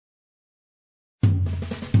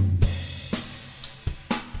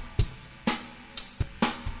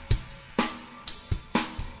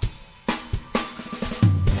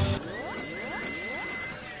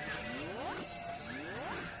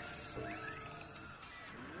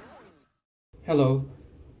Hello,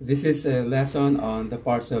 this is a lesson on the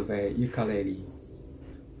parts of a ukulele.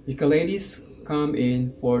 Ukuleles come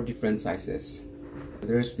in 4 different sizes.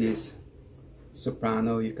 There's this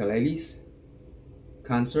soprano ukuleles,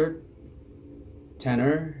 concert,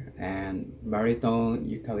 tenor, and baritone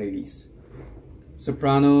ukuleles.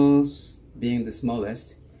 Sopranos being the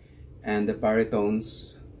smallest and the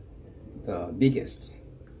baritones the biggest.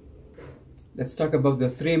 Let's talk about the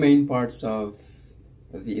 3 main parts of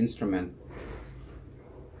the instrument.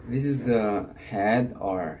 This is the head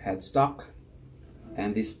or headstock,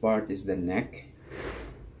 and this part is the neck,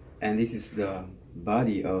 and this is the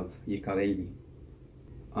body of ukulele.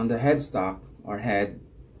 On the headstock or head,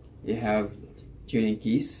 you have tuning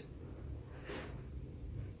keys,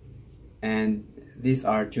 and these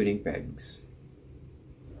are tuning pegs.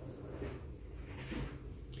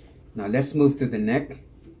 Now let's move to the neck.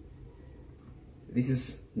 This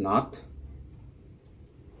is knot.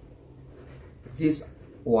 These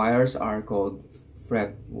wires are called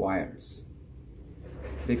Fretwires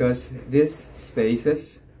because these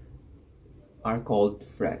spaces are called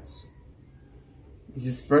frets. This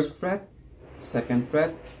is 1st fret, 2nd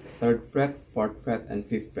fret, 3rd fret, 4th fret, and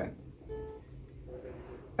 5th fret.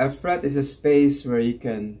 A fret is a space where you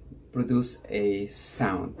can produce a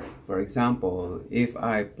sound. For example, if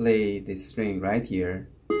I play this string right here,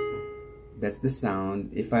 that's the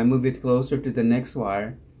sound. If I move it closer to the next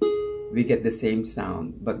wire, we get the same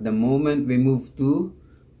sound. But the moment we move to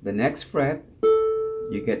the next fret,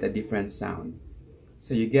 you get a different sound.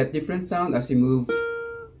 So you get different sound as you move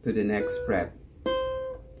to the next fret.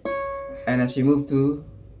 And as you move to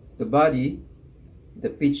the body, the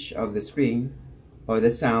pitch of the string or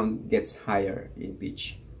the sound gets higher in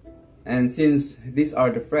pitch. And since these are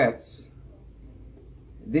the frets,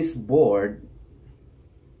 this board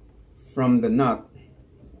from the nut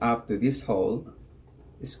up to this hole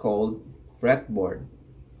is called fretboard.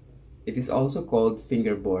 It is also called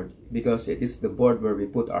fingerboard because it is the board where we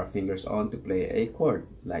put our fingers on to play a chord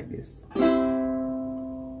like this.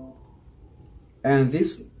 And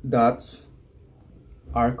these dots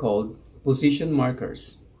are called position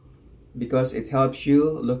markers because it helps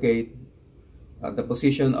you locate the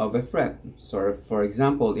position of a fret. So for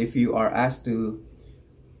example, if you are asked to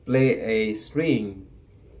play a string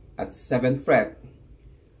at 7th fret,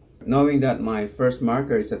 knowing that my first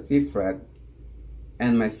marker is at 5th fret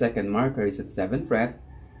and my second marker is at 7th fret,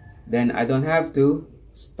 then I don't have to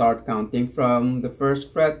start counting from the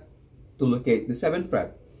 1st fret to locate the 7th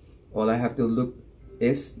fret. All I have to look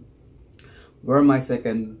is where my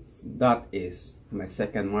second dot is, my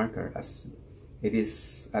second marker, as it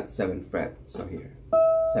is at 7th fret. So here,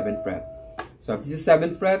 7th fret. So if this is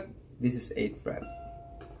 7th fret, this is 8th fret.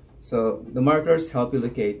 So the markers help you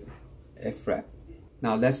locate a fret.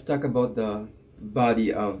 Now let's talk about the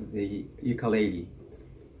body of the ukulele.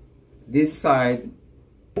 This side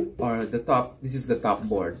or the top, this is the top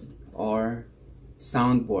board or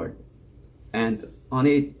soundboard, and on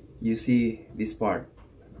it you see this part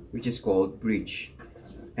which is called bridge,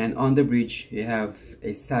 and on the bridge you have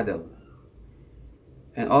a saddle,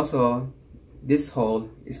 and also this hole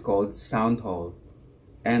is called sound hole,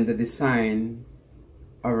 and the design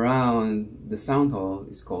around the sound hole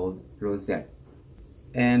is called rosette.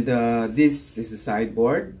 And this is the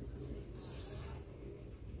sideboard,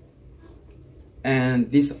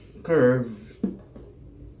 and this curve,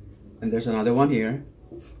 and there's another one here,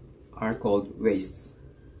 are called waists.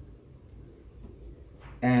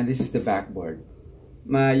 And this is the backboard.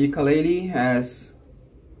 My ukulele has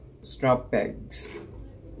strap pegs,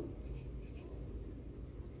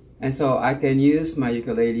 and so I can use my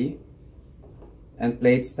ukulele and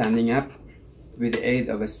play it standing up with the aid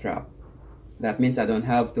of a strap. That means I don't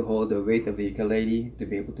have to hold the weight of the ukulele to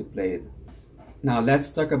be able to play it. Now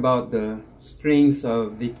let's talk about the strings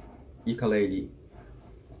of the ukulele.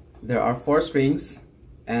 There are 4 strings,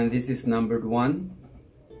 and this is numbered 1,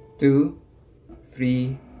 2,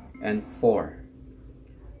 3, and 4.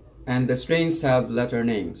 And the strings have letter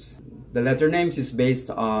names. The letter names is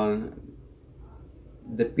based on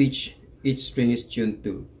the pitch each string is tuned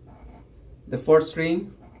to. The 4th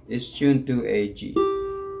string is tuned to a G.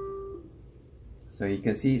 So you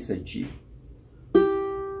can see it's a G.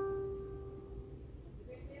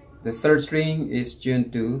 The 3rd string is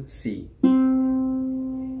tuned to C.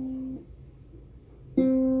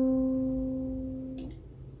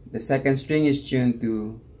 The 2nd string is tuned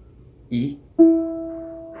to E.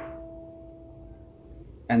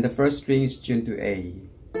 And the 1st string is tuned to A.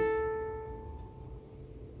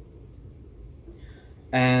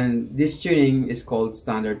 And this tuning is called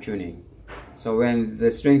standard tuning. So when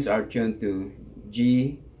the strings are tuned to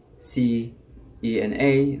G, C, E and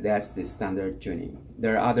A, that's the standard tuning.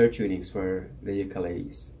 There are other tunings for the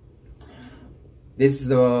ukuleles. This is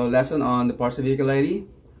the lesson on the parts of ukulele.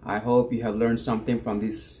 I hope you have learned something from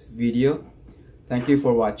this video. Thank you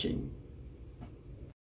for watching.